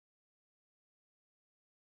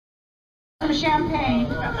Some champagne.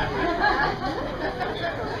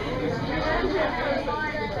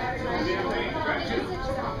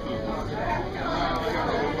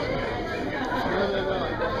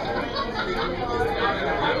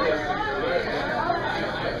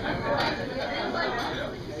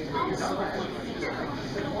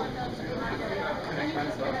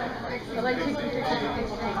 I like taking pictures of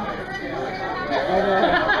people.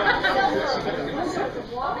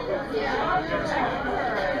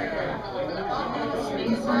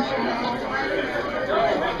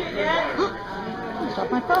 Drop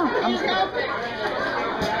my phone.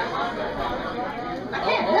 I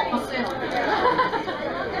can't help myself.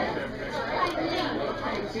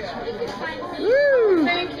 Woo!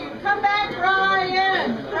 Thank you. Come back,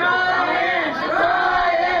 Brian. Brian.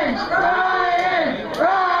 Brian! Brian!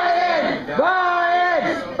 Brian!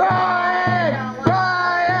 Brian! Brian!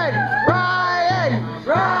 Brian! Brian!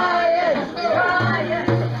 Brian! Brian!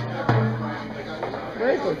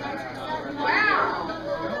 Where is he?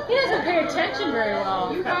 Wow. He doesn't pay attention very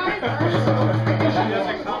well. You guys.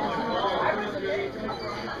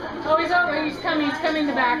 Oh, he's over. He's coming. He's coming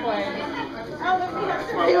the back way.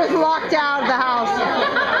 He was locked out of the house.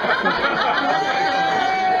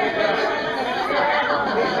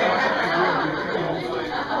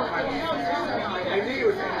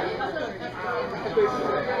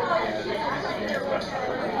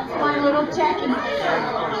 My little techie.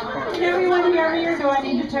 Can everyone hear me, or do I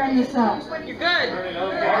need to turn this up? You're good.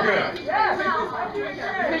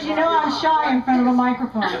 Because you know I'm shy in front of a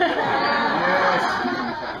microphone.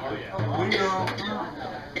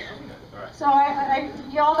 So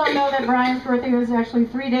y'all don't know that Brian's birthday was actually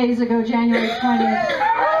 3 days ago, January 20th.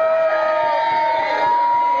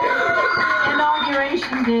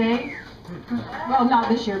 Inauguration day. Well, not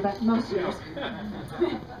this year, but most years.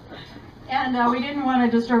 And we didn't want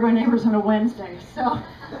to disturb our neighbors on a Wednesday. So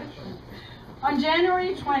on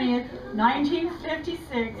January 20th,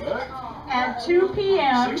 1956, at 2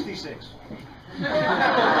 p.m. 66.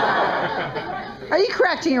 Are you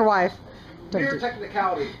correcting your wife? Mere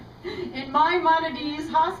technicality. In Maimonides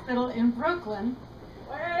Hospital in Brooklyn,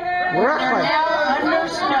 they're now under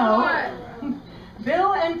snow.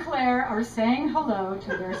 Bill and Claire are saying hello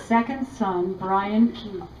to their second son, Brian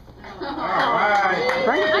Keith.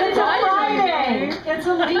 It's a Friday. It's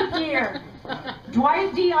a leap year.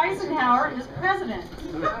 Dwight D. Eisenhower is president.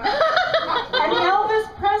 And Elvis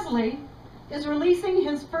Presley is releasing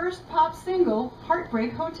his first pop single,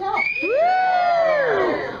 Heartbreak Hotel.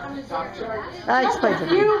 Just a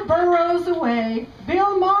few boroughs away,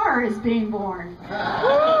 Bill Maher is being born.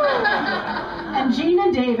 And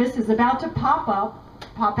Gina Davis is about to pop out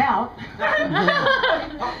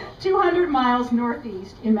 200 miles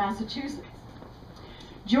northeast in Massachusetts.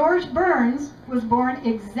 George Burns was born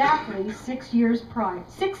exactly 60 years prior.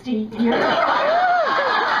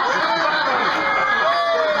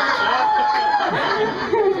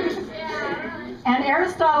 And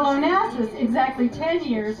Aristotle Onassis exactly 10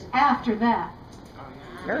 years after that.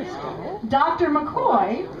 Dr.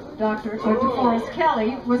 McCoy, Dr. DeForest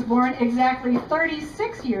Kelly, was born exactly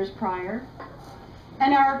 36 years prior.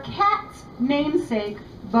 And our cat's namesake,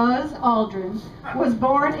 Buzz Aldrin, was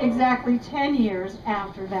born exactly 10 years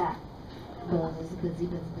after that. Buzz, busy.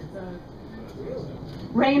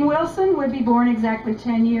 Rainn Wilson would be born exactly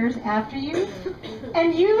 10 years after you.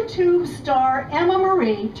 And YouTube star Emma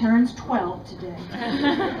Marie turns 12 today.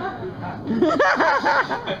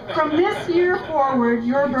 From this year forward,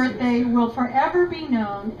 your birthday will forever be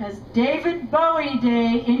known as David Bowie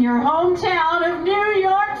Day in your hometown of New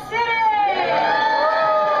York City!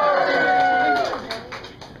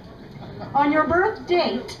 On your birth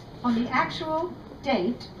date, on the actual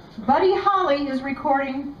date, Buddy Holly is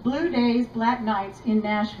recording Blue Days, Black Nights in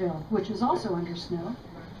Nashville, which is also under snow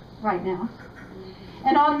right now.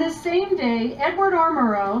 And on this same day, Edward R.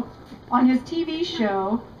 Murrow, on his TV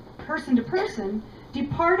show, Person to Person,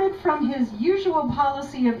 departed from his usual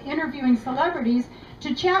policy of interviewing celebrities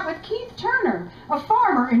to chat with Keith Turner, a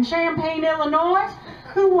farmer in Champaign, Illinois,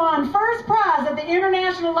 who won first prize at the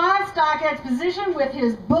International Livestock Exposition with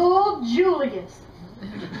his bull, Julius.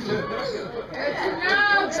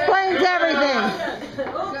 Explains everything.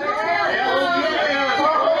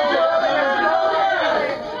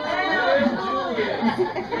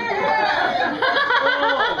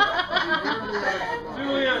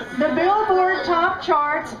 The Billboard top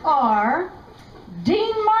charts are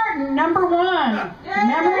Dean Martin, #1.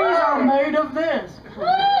 Memories are made of this.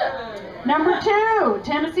 #2,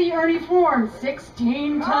 Tennessee Ernie Ford,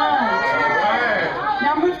 16 tons.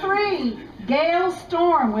 #3, Gale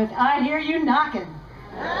Storm with I Hear You Knockin'.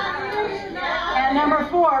 And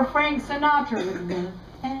 #4, Frank Sinatra with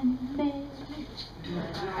and marriage.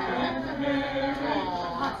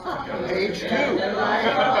 Page 2. And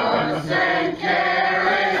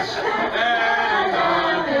carriage and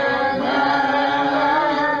other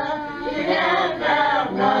love. You can't have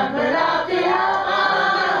one without the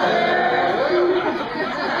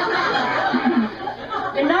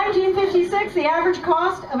other. In 1956, the average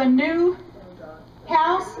cost of a new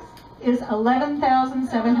house is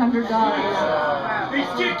 $11,700.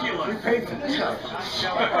 Ridiculous. We paid for this house.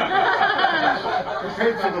 We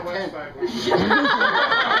paid for the tent.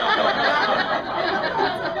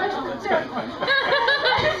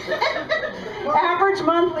 Average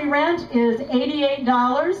monthly rent is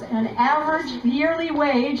 $88 and average yearly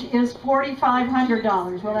wage is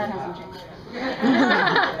 $4,500. Well, that hasn't changed.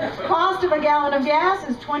 Cost of a gallon of gas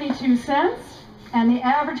is 22 cents. And the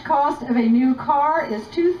average cost of a new car is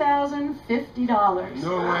 $2,050.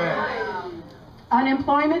 No way.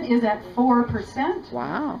 Unemployment is at 4%.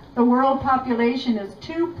 Wow. The world population is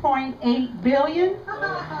 2.8 billion.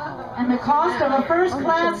 And the cost of a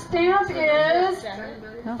first-class stamp is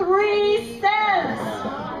 3 cents.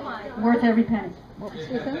 Worth every penny.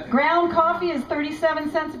 Ground coffee is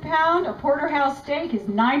 37 cents a pound. A porterhouse steak is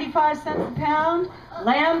 95 cents a pound.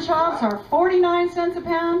 Lamb chops are 49 cents a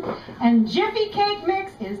pound. And Jiffy cake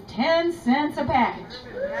mix is 10 cents a package.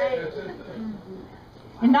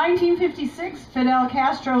 In 1956, Fidel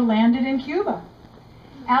Castro landed in Cuba.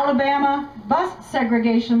 Alabama bus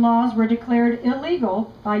segregation laws were declared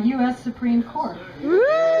illegal by U.S. Supreme Court.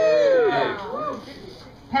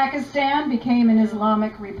 Pakistan became an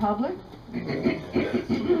Islamic republic.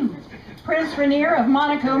 Prince Rainier of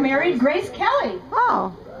Monaco married Grace Kelly.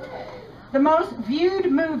 Oh. The most viewed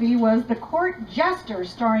movie was The Court Jester,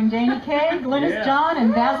 starring Danny Kaye, Glynis John,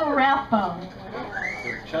 and Basil Rathbone.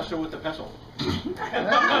 Chester with the pestle.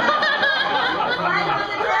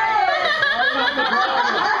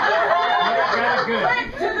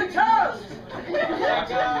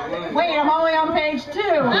 Wait, I'm only on page 2.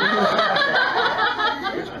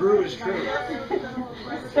 It's brew is true.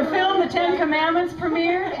 The film The Ten Commandments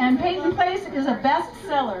premiered, and Peyton Place is a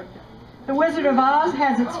bestseller. The Wizard of Oz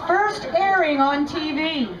has its first airing on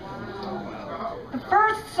TV. The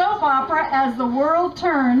first soap opera, As the World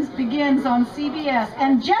Turns, begins on CBS,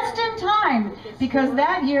 and just in time, because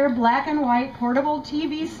that year black and white portable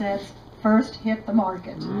TV sets first hit the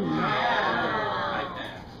market.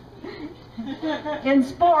 In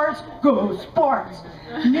sports, go sports!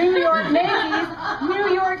 New York Yankees,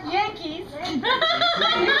 New York Yankees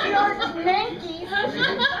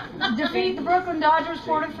defeat the Brooklyn Dodgers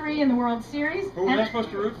 4-3 in the World Series. Who was I supposed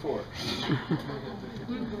to root for?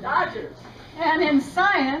 Dodgers. And in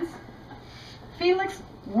science, Felix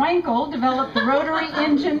Wankel developed the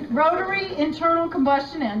rotary internal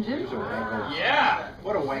combustion engine. Yeah!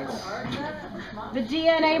 What a wangle. The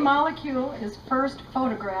DNA molecule is first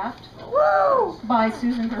photographed by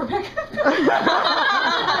Susan Gerbic.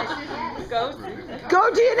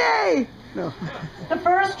 Go DNA! No. The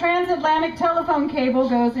first transatlantic telephone cable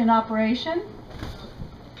goes in operation.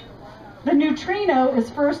 The neutrino is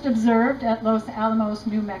first observed at Los Alamos,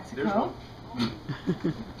 New Mexico.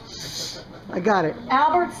 I got it.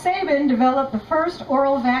 Albert Sabin developed the first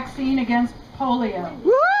oral vaccine against polio.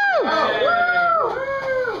 Woo!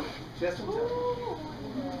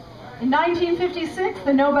 In 1956,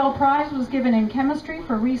 the Nobel Prize was given in chemistry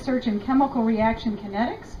for research in chemical reaction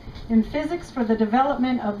kinetics, in physics for the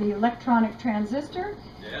development of the electronic transistor,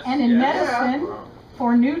 and in medicine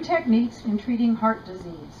for new techniques in treating heart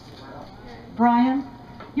disease. Brian,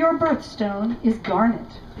 your birthstone is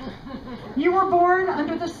garnet. You were born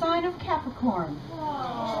under the sign of Capricorn.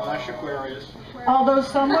 Slash Aquarius. Although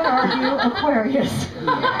some would argue Aquarius.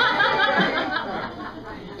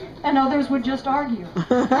 And others would just argue.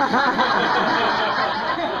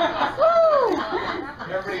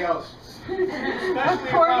 Everybody else. Especially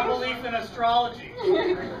about belief in astrology.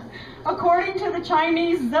 According to the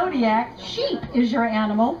Chinese zodiac, sheep is your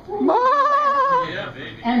animal, Yeah,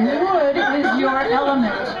 baby. and wood is your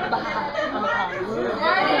element.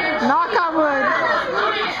 Knock on wood. I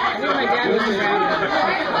think my dad was a dragon.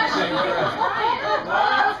 I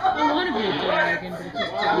want to be a dragon, but it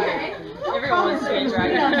just didn't. Everyone wants to be a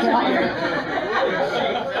dragon.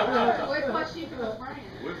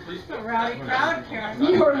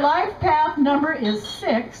 Your life path number is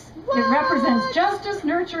 6. It represents justice,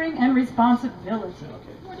 nurturing, and responsibility.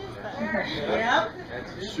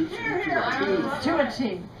 To a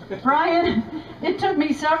T. Brian, it took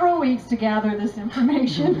me several weeks to gather this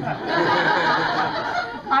information.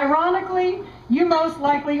 Ironically, you most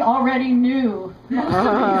likely already knew most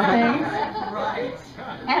of these things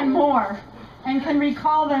and more. and can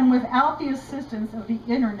recall them without the assistance of the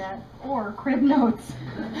internet or crib notes.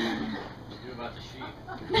 You about the sheep.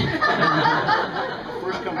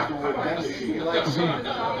 First comes the word, then the sheep.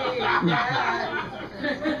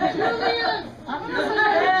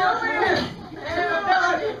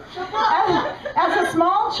 As a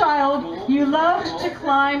small child, you loved to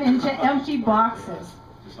climb into empty boxes.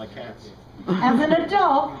 Just like cats. As an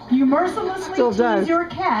adult, you mercilessly Still does. tease your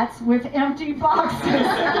cats with empty boxes.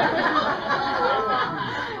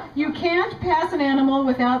 You can't pass an animal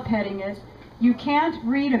without petting it. You can't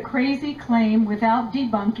read a crazy claim without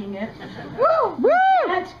debunking it. Woo! You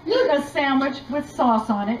can't eat a sandwich with sauce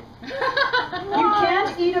on it. You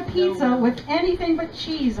can't eat a pizza with anything but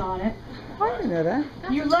cheese on it. I didn't know that.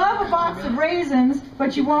 You love a box of raisins,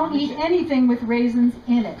 but you won't eat anything with raisins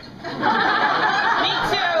in it. Me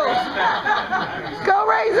too. Go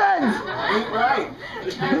raisins! Ain't right.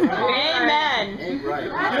 Just ain't right. Amen. Ain't right.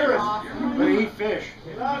 But eat fish.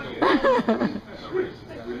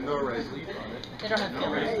 No rice leaf on it. They don't have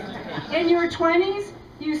fillers. In your 20s,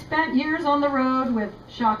 you spent years on the road with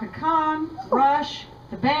Shaka Khan, Rush,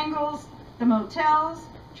 the Bangles, the Motels,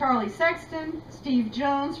 Charlie Sexton, Steve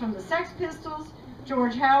Jones from the Sex Pistols,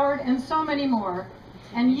 George Howard, and so many more.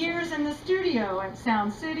 And years in the studio at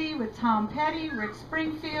Sound City with Tom Petty, Rick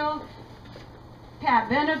Springfield, Pat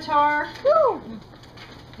Benatar,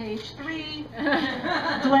 Page 3,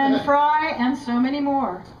 Glenn Fry, and so many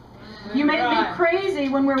more. You make me crazy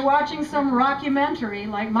when we're watching some rockumentary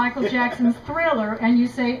like Michael Jackson's Thriller and you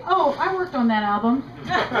say, "Oh, I worked on that album."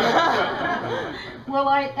 Will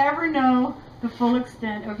I ever know the full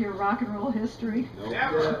extent of your rock and roll history?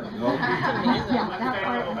 Never. Yeah, that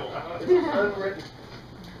part.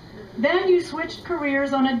 Then you switched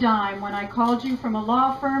careers on a dime when I called you from a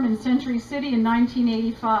law firm in Century City in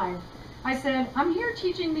 1985. I said, "I'm here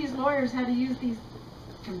teaching these lawyers how to use these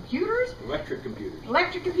computers." Electric computers.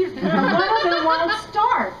 Electric computers. And one of them won't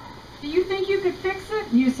start. Do you think you could fix it?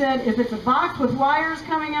 And you said, "If it's a box with wires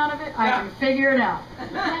coming out of it, I can figure it out."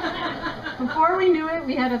 Before we knew it,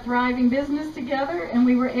 we had a thriving business together, and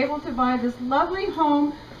we were able to buy this lovely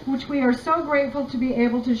home, which we are so grateful to be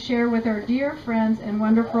able to share with our dear friends and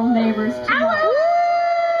wonderful neighbors tonight.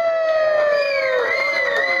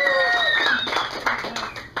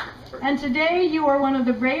 And today you are one of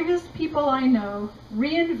the bravest people I know,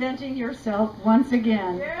 reinventing yourself once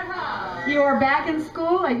again. You are back in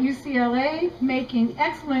school at UCLA, making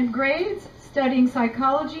excellent grades, studying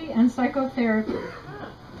psychology and psychotherapy.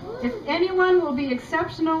 If anyone will be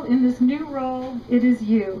exceptional in this new role, it is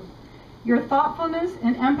you. Your thoughtfulness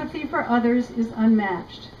and empathy for others is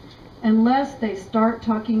unmatched, unless they start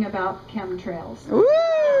talking about chemtrails. Woo!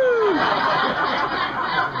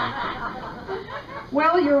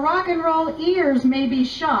 Well, your rock and roll ears may be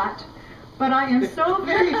shot, but I am so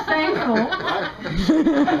very thankful.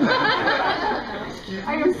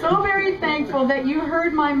 I am so very thankful that you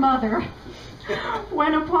heard my mother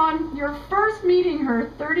when, upon your first meeting her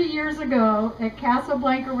 30 years ago at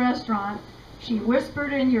Casablanca Restaurant, she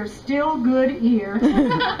whispered in your still good ear,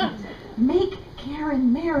 "Make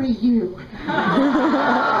Karen marry you." Really?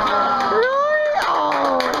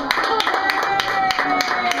 Oh.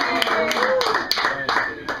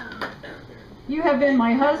 You have been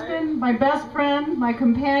my husband, my best friend, my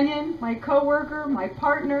companion, my co-worker, my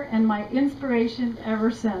partner, and my inspiration ever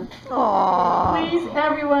since. Aww. Please,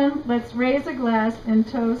 everyone, let's raise a glass and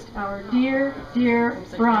toast our dear, dear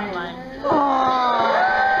Brian.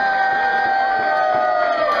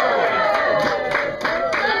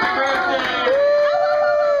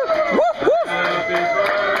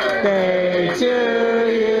 Birthday to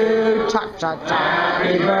you, cha cha cha.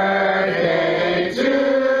 Happy birthday to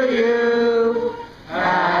you.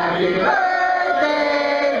 Happy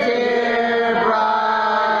birthday, dear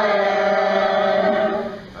Brian.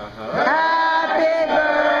 Happy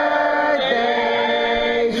birthday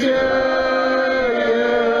to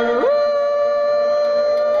you.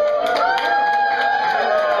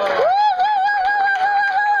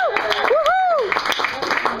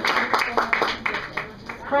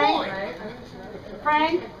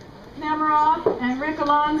 Frank Nemiroff and Rick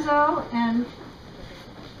Alonso and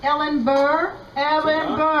Ellen Burr and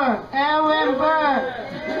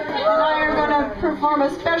I are going to perform a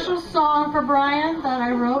special song for Brian that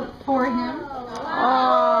I wrote for him.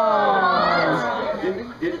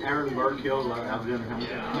 Didn't Aaron Burr kill Alexander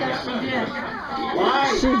Hamilton? Yes, she did.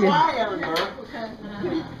 Why? She did. Why, Aaron Burr?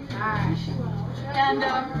 And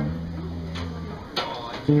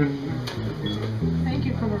thank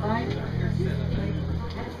you for the light.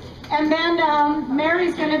 And then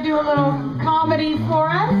Mary's going to do a little comedy for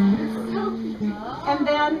us. And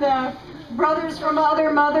then the brothers from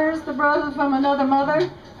other mothers, the brothers from another mother,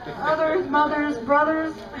 other mothers,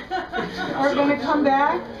 brothers are going to come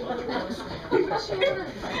back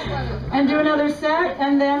and do another set,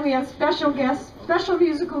 and then we have special guests, special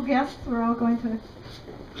musical guests. We're all going to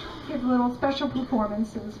give little special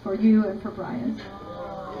performances for you and for Brian.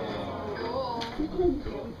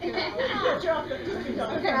 Okay,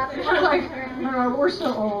 we're like, we're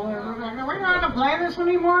so old. We're like, are we not going to play this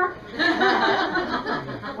anymore?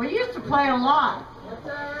 We used to play a lot.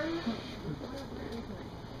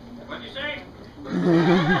 What'd you say?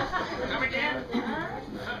 Come again?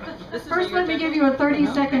 First, let me give you a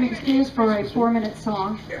 30-second excuse for a 4-minute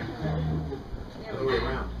song. Other way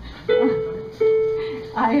around.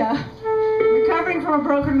 Recovering from a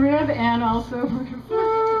broken rib, and also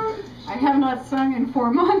I have not sung in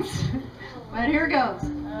 4 months. But here goes.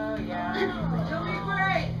 Oh, yeah. You'll be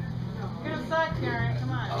great. You're gonna suck, Karen.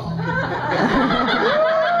 Come on.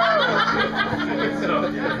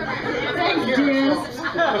 Thanks, Diz.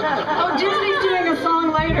 Oh, Disney's doing a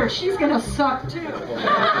song later. She's gonna suck too.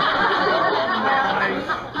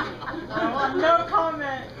 No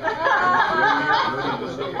comment.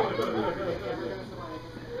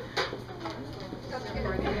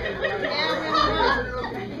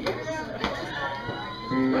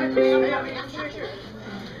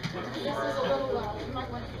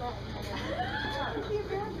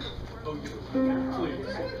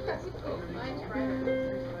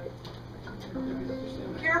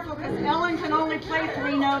 Careful, because Ellen can only play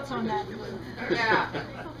 3 notes on that flute. Yeah,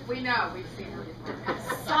 we know. We've seen her before.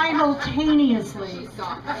 Simultaneously.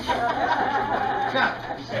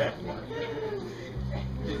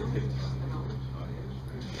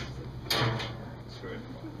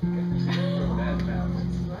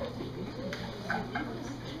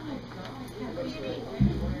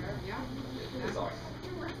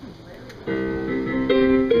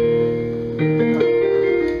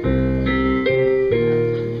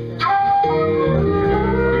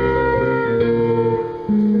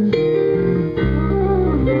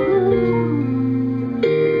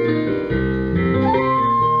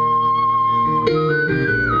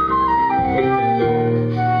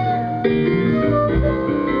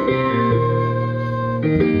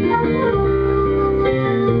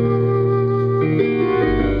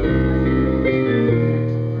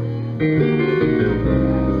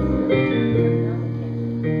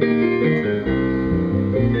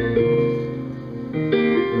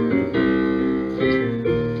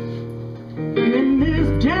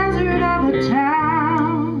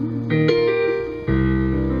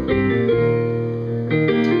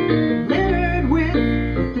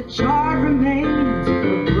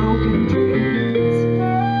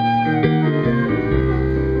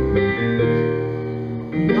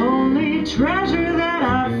 Treasure that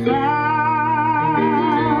I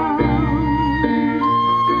found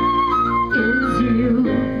is you.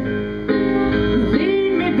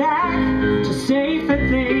 Lead me back to safer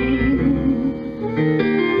things.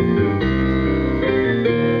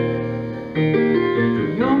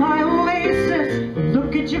 You're my oasis.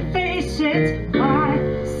 Look at your face, it's my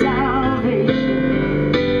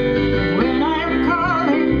salvation. When I am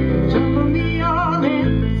calling, jumble me all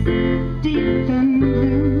in deep and blue.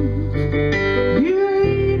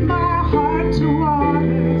 To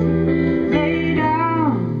water, lay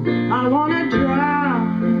down, I wanna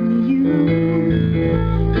drown in you.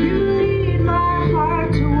 You lead my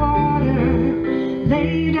heart to water,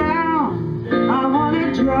 lay down, I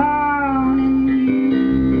wanna drown in you.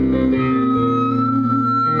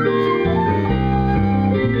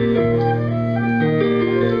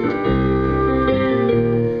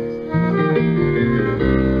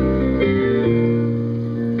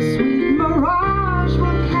 Sweet mirage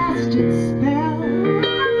will cast its spell.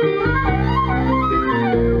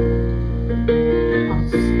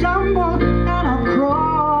 Stumble and I'll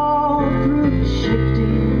crawl through the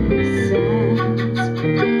shifting sands,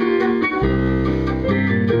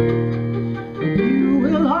 and you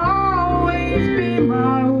will always be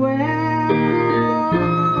my well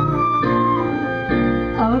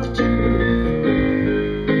of truth.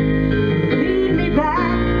 Lead me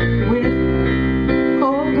back with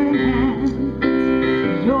open hands.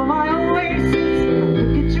 You're my oasis.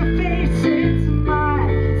 Look at your face, it's my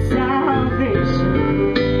salvation.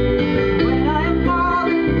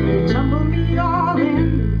 Tumble me all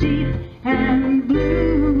in deep and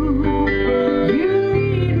blue. You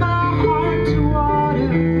lead my heart to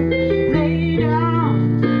water, lay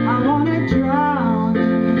down, I wanna drown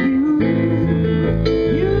in you.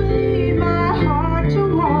 You lead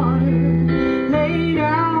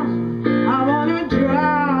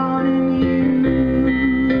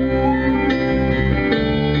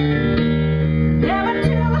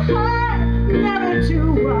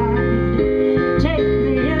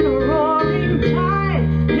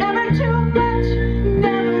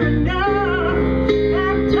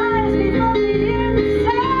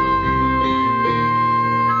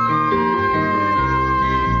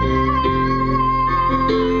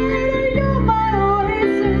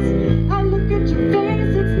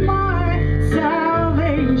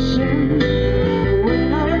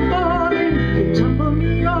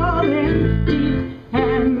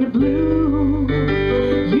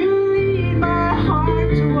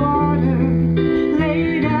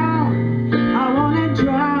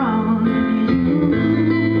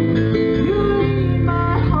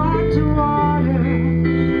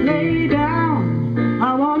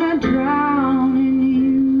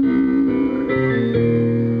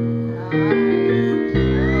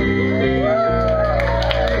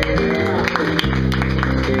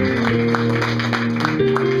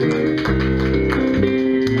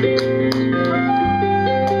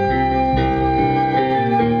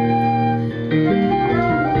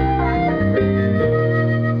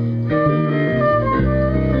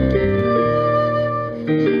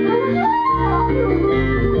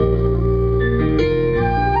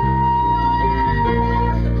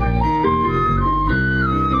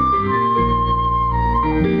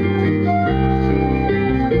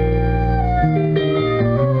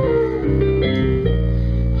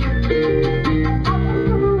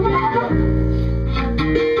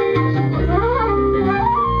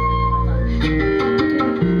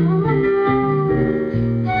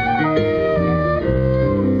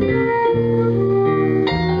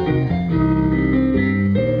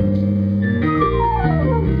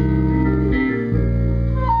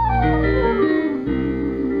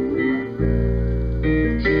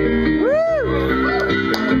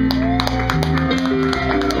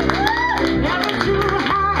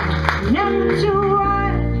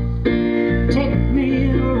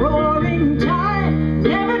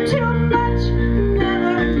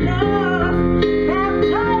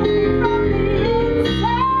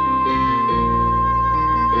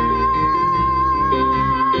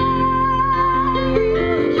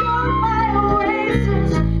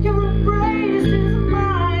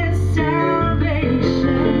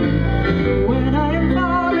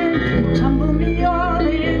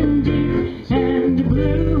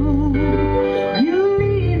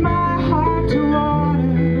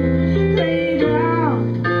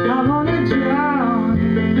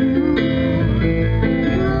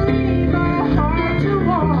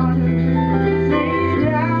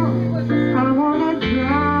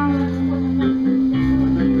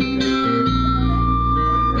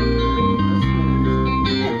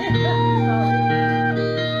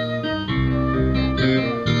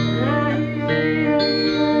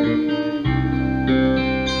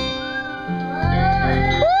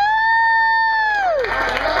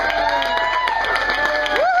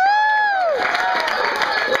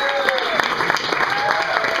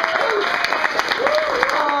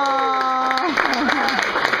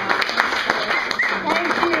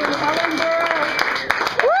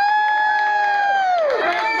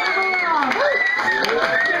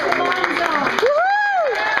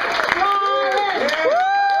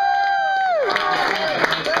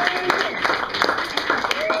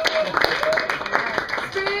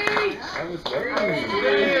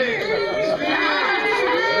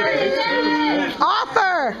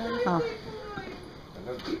Author! Oh.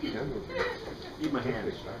 Eat my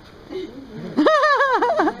hand.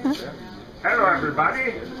 Hello,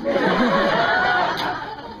 everybody.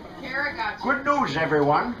 Kara got you. Good news,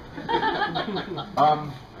 everyone.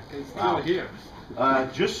 Wow.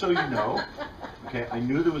 Just so you know, okay, I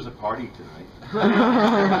knew there was a party tonight.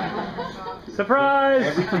 Surprise!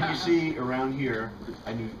 Everything you see around here,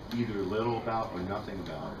 I knew either little about or nothing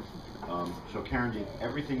about. So Karen did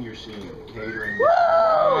everything you're seeing, the catering,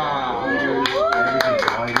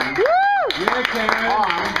 everything,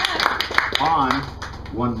 lighting, on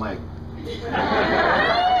one leg.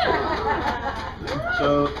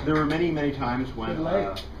 So there were many, many times when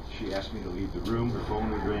she asked me to leave the room, her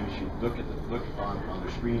phone would ring, she'd look on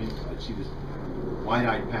the screen, and I'd see this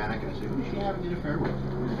wide-eyed panic, and I'd say, who's she having an affair with?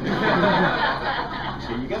 So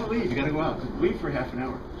you gotta leave, you gotta go out. Leave for half an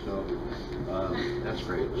hour. So that's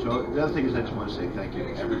great. So the other thing is I just want to say thank you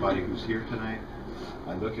to everybody who's here tonight.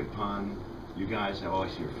 I look upon you guys, I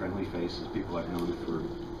always see your friendly faces, people I've known for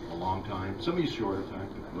a long time. Some of you shorter time,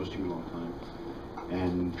 but most of you a long time.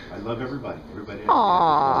 And I love everybody.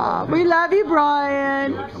 Aww, we love you,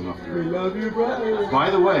 Brian. We love you, Brian. By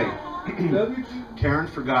the way, Karen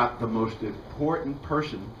forgot the most important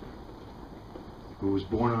person who was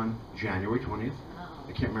born on January 20th.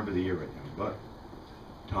 I can't remember the year right now, but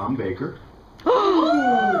Tom Baker,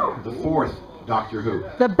 the fourth Doctor Who.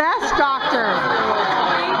 The best doctor.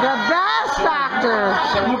 The best doctor.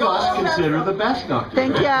 Some of us consider the best Doctor.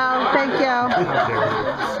 Thank you. Thank you.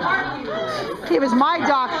 He was my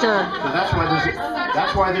doctor. So that's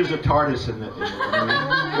why there's a TARDIS in the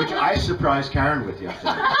which I surprised Karen with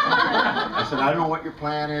yesterday. I said, I don't know what your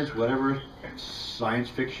plan is, whatever, science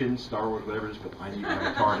fiction, Star Wars, whatever it is, but I need to have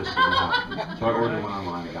a TARDIS in the house. So I ordered one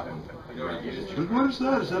online, I got one. She goes, what is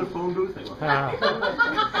that? Is that a phone booth?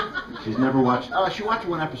 She's never watched, she watched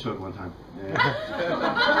one episode one time. Yeah.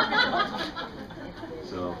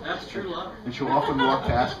 So That's true love. and she'll often walk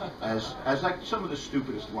past as like some of the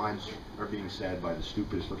stupidest lines are being said by the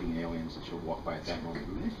stupidest looking aliens, and she'll walk by at that moment.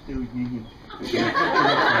 You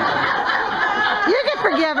can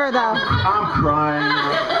forgive her though. I'm crying.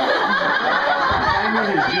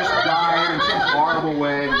 Penguin has just died in some horrible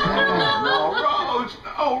way. No, Rose!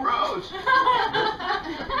 No, Rose!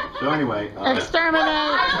 So anyway,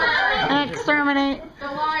 Exterminate. Exterminate. The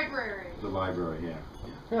library. the library,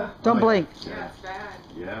 yeah. Don't blink. Yeah, it's bad.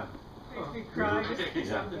 Yeah. Makes me cry.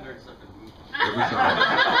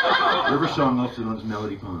 River Song, also known as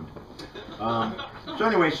Melody Pond. So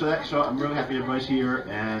anyway, so I'm really happy everybody's here,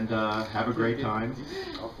 and have a great time.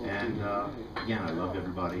 And again, I love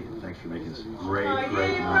everybody, and thanks for making this a great night.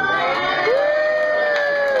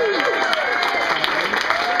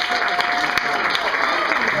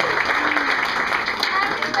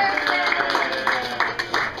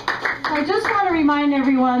 I just want to remind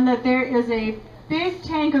everyone that there is a big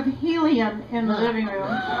tank of helium in the living room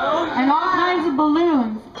and all kinds of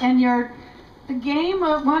balloons. And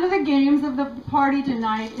one of the games of the party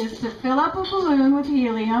tonight is to fill up a balloon with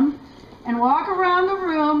helium and walk around the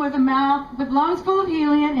room with lungs full of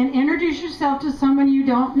helium and introduce yourself to someone you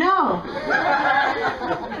don't know.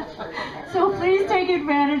 So please take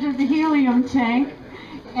advantage of the helium tank.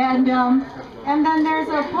 And then there's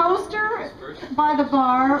a poster by the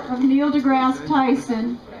bar of Neil deGrasse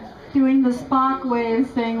Tyson doing the Spock wave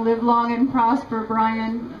saying, live long and prosper,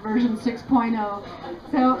 Brian, version 6.0.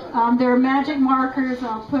 So there are magic markers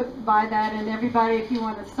I'll put by that, and everybody, if you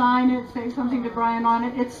want to sign it, say something to Brian on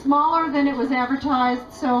it. It's smaller than it was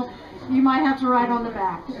advertised, so you might have to write on the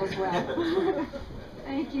back as well.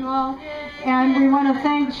 Thank you all. And we want to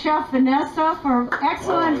thank Chef Vanessa for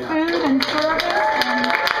excellent food and service.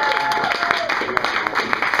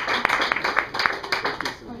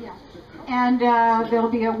 And there'll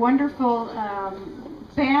be a wonderful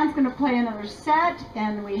band's going to play another set,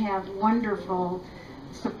 and we have wonderful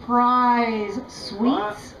surprise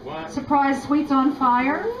sweets. Surprise sweets on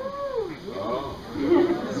fire. So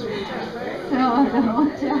don't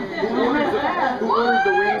miss that. Who ordered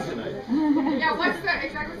the wings tonight? Yeah, what's the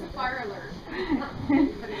fire alert?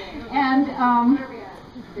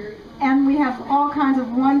 And we have all kinds of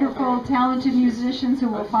wonderful, talented musicians who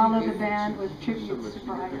will follow the band with tributes to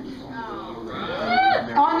Brian.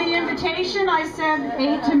 On the invitation, I said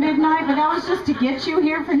 8 to midnight, but that was just to get you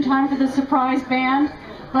here in time for the surprise band.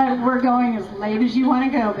 But we're going as late as you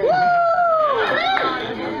want to go, baby.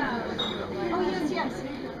 Oh, yes.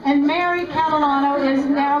 And Mary Catalano is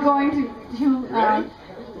now going to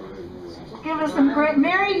give us some great...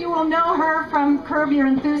 Mary, you will know her from Curb Your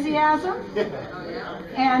Enthusiasm.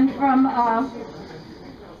 And from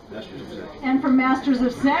And from Masters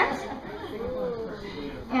of Sex.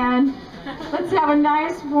 And let's have a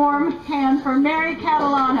nice warm hand for Mary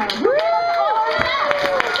Catalano.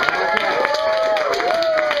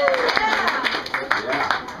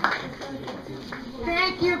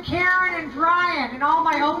 Thank you, Karen and Brian, and all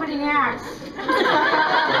my opening acts.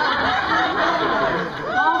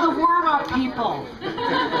 All the warm-up people.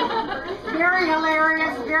 Very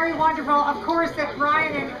hilarious, very wonderful. Of course, that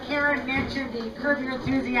Brian and Karen mentioned the Curb Your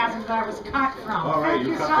Enthusiasm that I was cut from. All right, Thank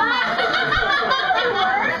you so much.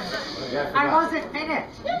 I wasn't in it.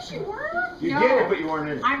 Yes, you were. You No. did it, but you weren't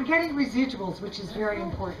in it. I'm getting residuals, which is very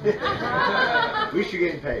important. At least you're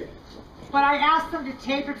getting paid. But I asked them to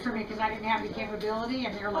tape it for me because I didn't have the capability,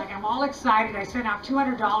 and they're like, I'm all excited. I sent out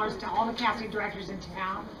 $200 to all the casting directors in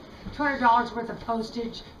town. $200 worth of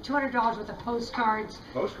postage, $200 worth of postcards.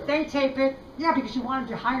 Postcards? They tape it. Yeah, because you wanted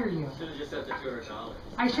to hire you. Should have just said the $200.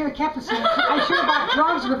 I should have kept the I should have bought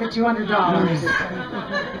drugs with the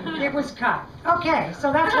 $200. It was cut. Okay,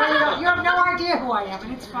 so that's why you have no idea who I am,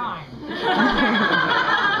 and it's fine.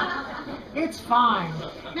 It's fine.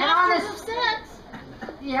 Masters of Sex.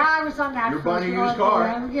 Yeah, I was on that. You're for buying a sure. used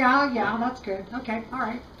car. Yeah, that's good. Okay, all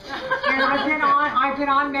right. And I've been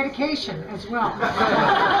on medication as well.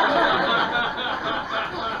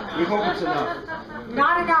 We hope it's enough.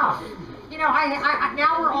 Not enough. You know,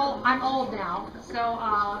 I'm old now, so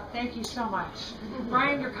thank you so much.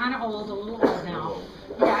 Brian, you're kind of old, a little old now.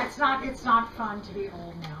 Yeah, it's not fun to be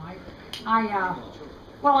old now.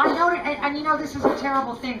 Well, I know, and you know, this is a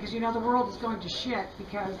terrible thing because you know the world is going to shit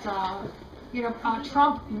because you know,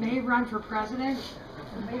 Trump may run for president.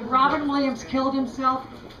 Robin Williams killed himself,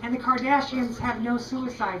 and the Kardashians have no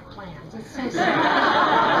suicide plans. It's so sad.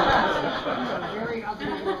 Very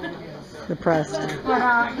ugly world it is. Depressed. But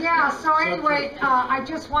yeah, so anyway, I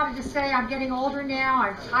just wanted to say I'm getting older now.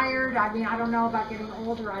 I'm tired. I mean, I don't know about getting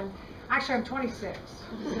older. I'm 26.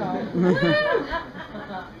 So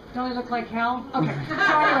don't I look like hell? Okay.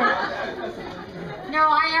 So anyway, no,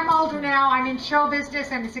 I am older now. I'm in show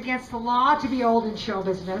business, and it's against the law to be old in show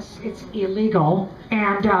business. It's illegal.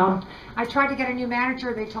 And I tried to get a new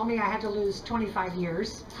manager. They told me I had to lose 25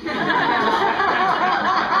 years.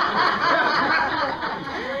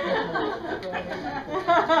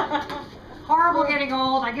 Horrible getting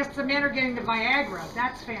old. I guess the men are getting the Viagra.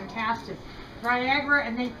 That's fantastic. Viagra,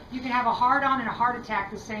 and then you can have a hard-on and a heart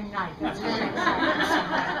attack the same night. That's very exciting.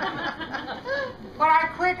 But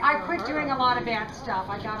I quit doing a lot of bad stuff.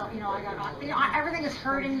 Everything is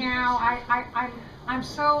hurting now.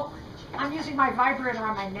 I'm using my vibrator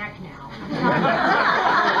on my neck now.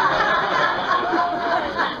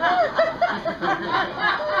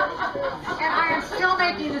 And I am still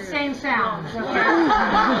making the same sounds, okay?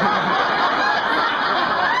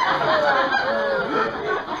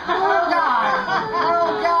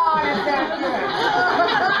 Oh God, is that good?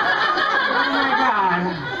 Oh my God.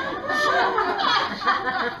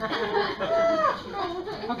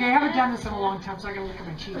 Okay, I haven't done this in a long time, so I gotta look at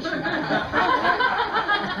my cheat sheet.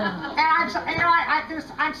 And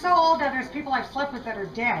I'm so old that there's people I've slept with that are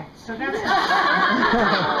dead. So that's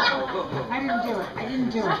I didn't do it.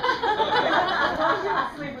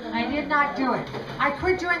 I did not do it. I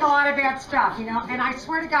quit doing a lot of bad stuff, you know, and I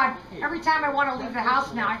swear to God, every time I want to leave the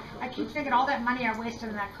house now, I keep thinking all that money I wasted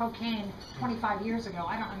on that cocaine 25 years ago.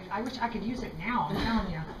 I wish I could use it now, I'm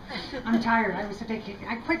telling you. I'm tired. I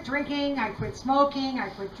quit drinking, I quit smoking, I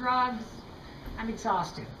quit drugs. I'm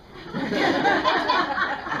exhausted.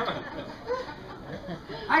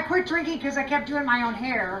 I quit drinking because I kept doing my own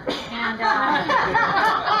hair, and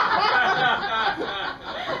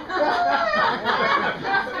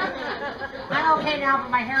I'm okay now, but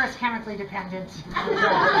my hair is chemically dependent.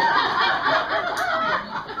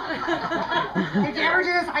 Did you ever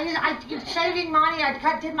do this? I saving money.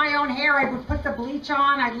 Did my own hair. I would put the bleach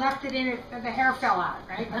on. I left it in it. The hair fell out.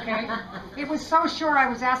 Right? Okay. It was so short. I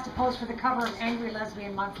was asked to pose for the cover of Angry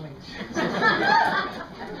Lesbian Monthly. That's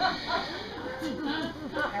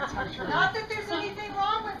how short. Not that there's anything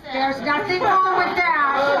wrong with that. There's nothing wrong with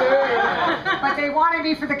that. But they wanted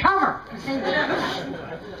me for the cover. You see?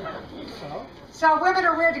 So women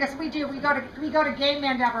are weird because we go to gay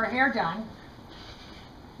men to have our hair done,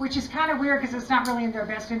 which is kind of weird because it's not really in their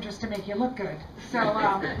best interest to make you look good. So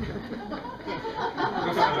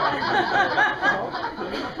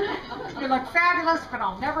you look fabulous, but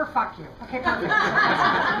I'll never fuck you. Okay, perfect.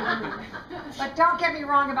 But don't get me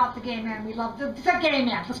wrong about the gay men. We love the gay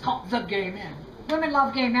men. Let's call it the gay men. Women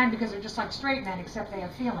love gay men because they're just like straight men, except they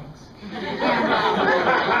have feelings.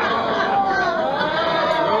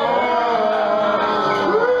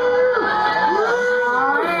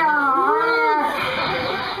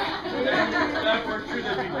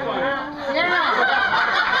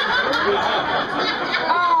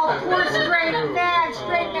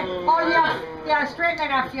 straight men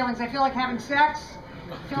have feelings. They feel like having sex,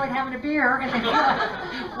 feel like having a beer, and they feel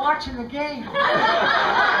like watching the game.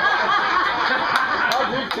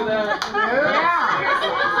 I'll drink to that. Yeah.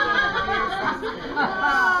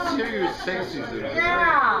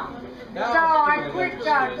 Yeah. So I quit,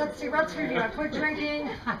 let's review. I quit drinking.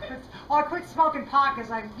 I quit smoking pot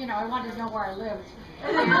because I wanted to know where I lived.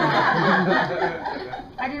 And,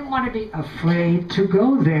 I didn't want to be afraid to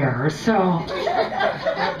go there, so.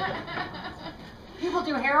 People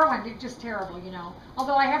do heroin, it's just terrible,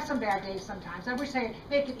 Although I have some bad days sometimes. I wish they'd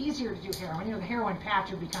make it easier to do heroin. The heroin patch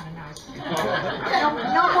would be kind of nice.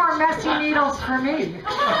 No more messy needles for me.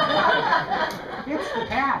 It's the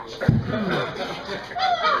patch.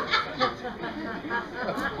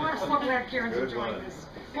 Oh, I'm so glad Karen's enjoying this.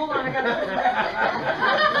 Hold on, I gotta...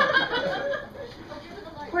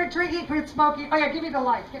 Quit drinking, quit smoking. Oh yeah, give me the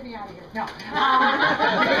light. Get me out of here. No. No,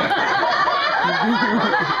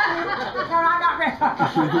 I'm not ready.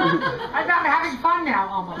 I'm not having fun now,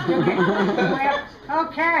 almost.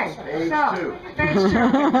 Okay. So, phase 2.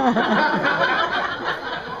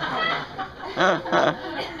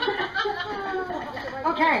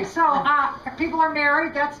 Okay, so if people are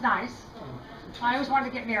married, that's nice. I always wanted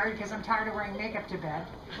to get married because I'm tired of wearing makeup to bed.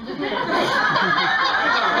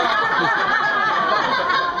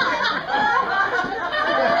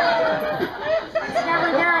 It's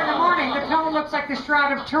never there in the morning. The pillow looks like the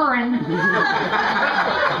Shroud of Turin.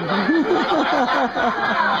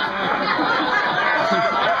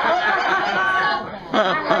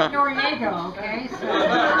 I'm like Noriega, okay? So.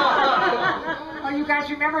 Oh, you guys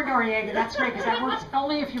remember Noriega? That's great, because that works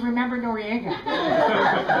only if you remember Noriega.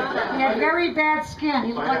 He had very bad skin.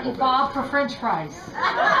 He looked like he bobbed for French fries.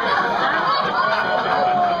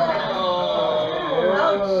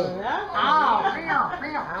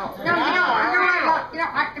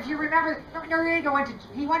 If you remember, Noriega went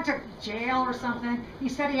to jail or something. He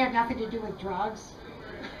said he had nothing to do with drugs,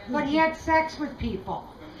 but he had sex with people.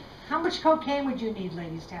 How much cocaine would you need,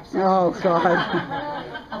 ladies, to have sex? Oh, God.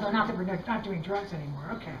 Although not that we're not doing drugs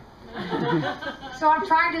anymore. Okay. So I'm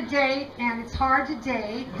trying to date, and it's hard to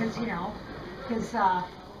date because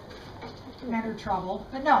men are trouble.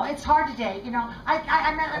 But no, it's hard to date.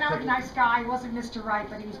 I met another nice guy. He wasn't Mr. Right,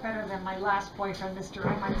 but he was better than my last boyfriend, Mr.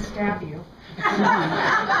 I might stab you. That's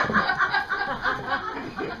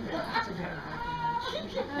a bad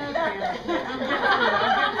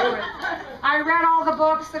I read all the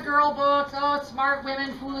books, the girl books. Oh, Smart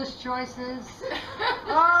Women, Foolish Choices.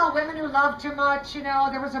 Oh, Women Who Love Too Much.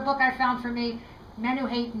 There was a book I found for me, Men Who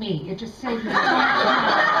Hate Me. It just saved me so much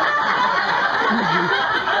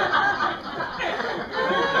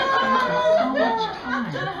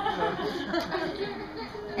time.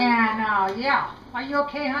 And, yeah. Are you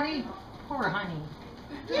okay, honey? Poor honey.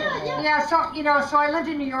 Yeah, so I lived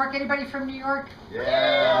in New York. Anybody from New York?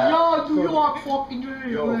 Yeah. No, New York, fucking New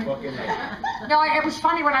York. Yo, fucking hell. No, it was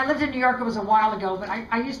funny when I lived in New York. It was a while ago, but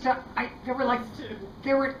there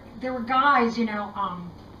were guys,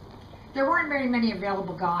 there weren't very many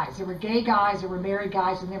available guys. There were gay guys, there were married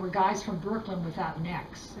guys, and there were guys from Brooklyn without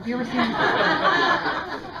necks. Have you ever seen?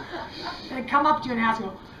 They'd come up to you and ask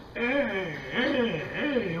you,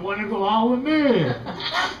 hey, you want to go out with me?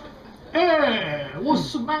 Hey,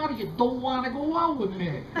 what's the matter? You don't want to go out with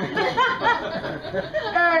me? Hey,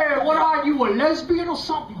 what are you, a lesbian or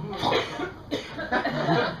something?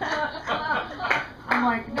 I'm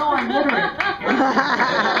like, no, I'm literate.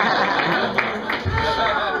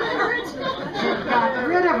 Got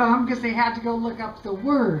rid of them because they had to go look up the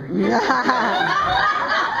word.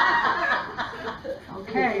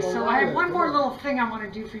 Okay, so I have one more little thing I want to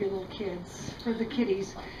do for you little kids, for the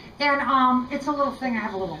kiddies. And it's a little thing,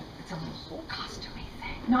 it's a little costumey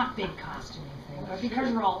thing. Not big costumey thing, but because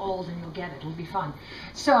we're all old and you'll get it, it'll be fun.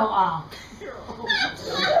 So, oh,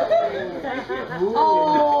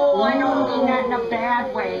 I don't mean that in a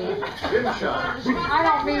bad way. I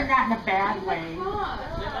don't mean that in a bad way.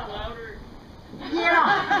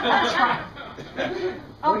 Yeah, that's right.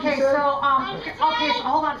 Okay, so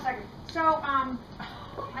hold on a second. So, I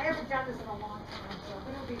haven't done this in a long time, so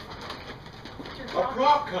it'll be fun. A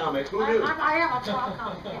prop comic, who knew? I am a prop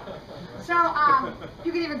comic, yeah. So,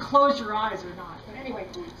 you can even close your eyes or not. But anyway,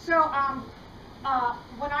 so,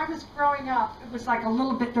 when I was growing up, it was like a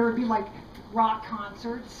little bit, there would be like rock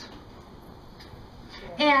concerts.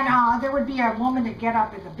 And there would be a woman that get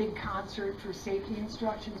up at the big concert for safety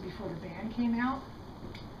instructions before the band came out.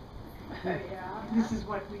 Yeah. This is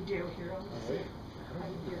what we do here. Let me see how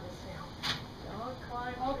you hear this now.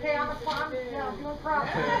 Okay, I'm doing props.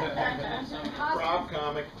 Prop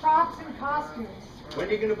comic. Props and costumes. When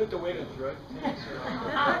are you going to put the weight on the throat?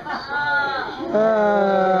 All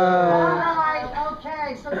right,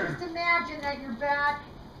 Okay, so just imagine that you're back.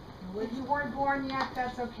 If you weren't born yet,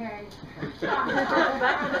 that's okay.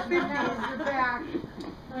 Back in the 50s, you're back.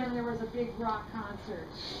 And there was a big rock concert.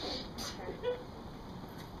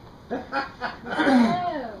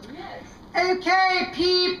 Okay,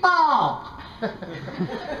 people.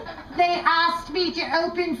 They asked me to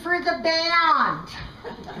open for the band.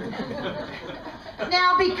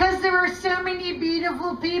 Now, because there are so many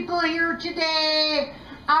beautiful people here today,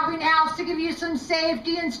 I've been asked to give you some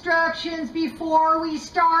safety instructions before we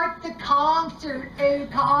start the concert, okay?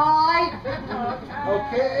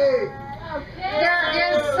 Okay. There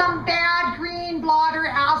is some bad green blotter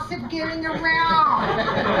acid getting around.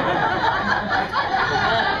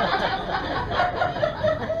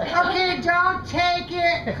 Okay, don't take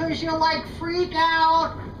it, because you'll like freak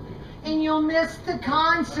out and you'll miss the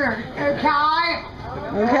concert, okay?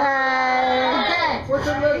 Okay. What's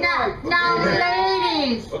it look like? Now,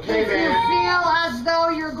 ladies, Okay, if you man. feel as though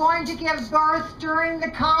you're going to give birth during the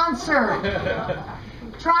concert,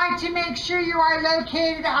 try to make sure you are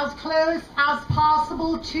located as close as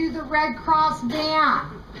possible to the Red Cross van,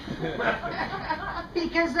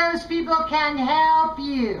 because those people can help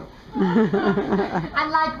you.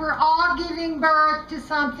 And like we're all giving birth to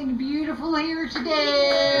something beautiful here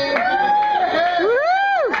today.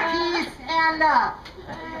 Peace and love.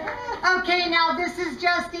 Okay, now this is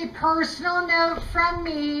just a personal note from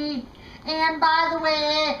me. And by the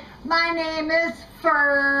way, my name is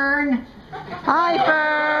Fern. Hi,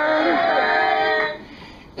 Fern.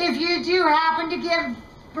 If you do happen to give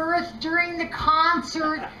birth during the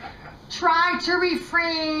concert, try to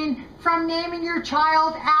refrain from naming your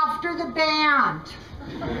child after the band.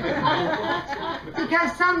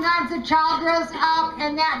 Because sometimes the child grows up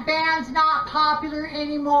and that band's not popular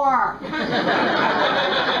anymore.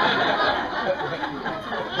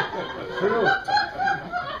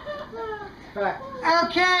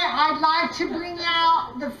 Okay, I'd like to bring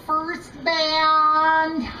out the first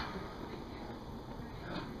band.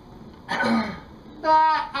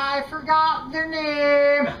 But I forgot their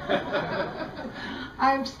name.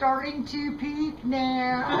 I'm starting to peek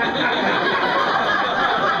now.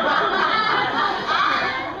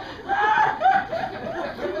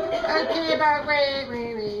 Okay, but wait.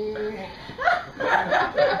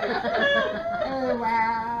 Oh,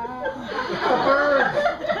 wow.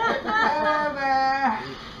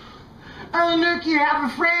 Oh, look, you have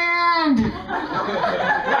a friend.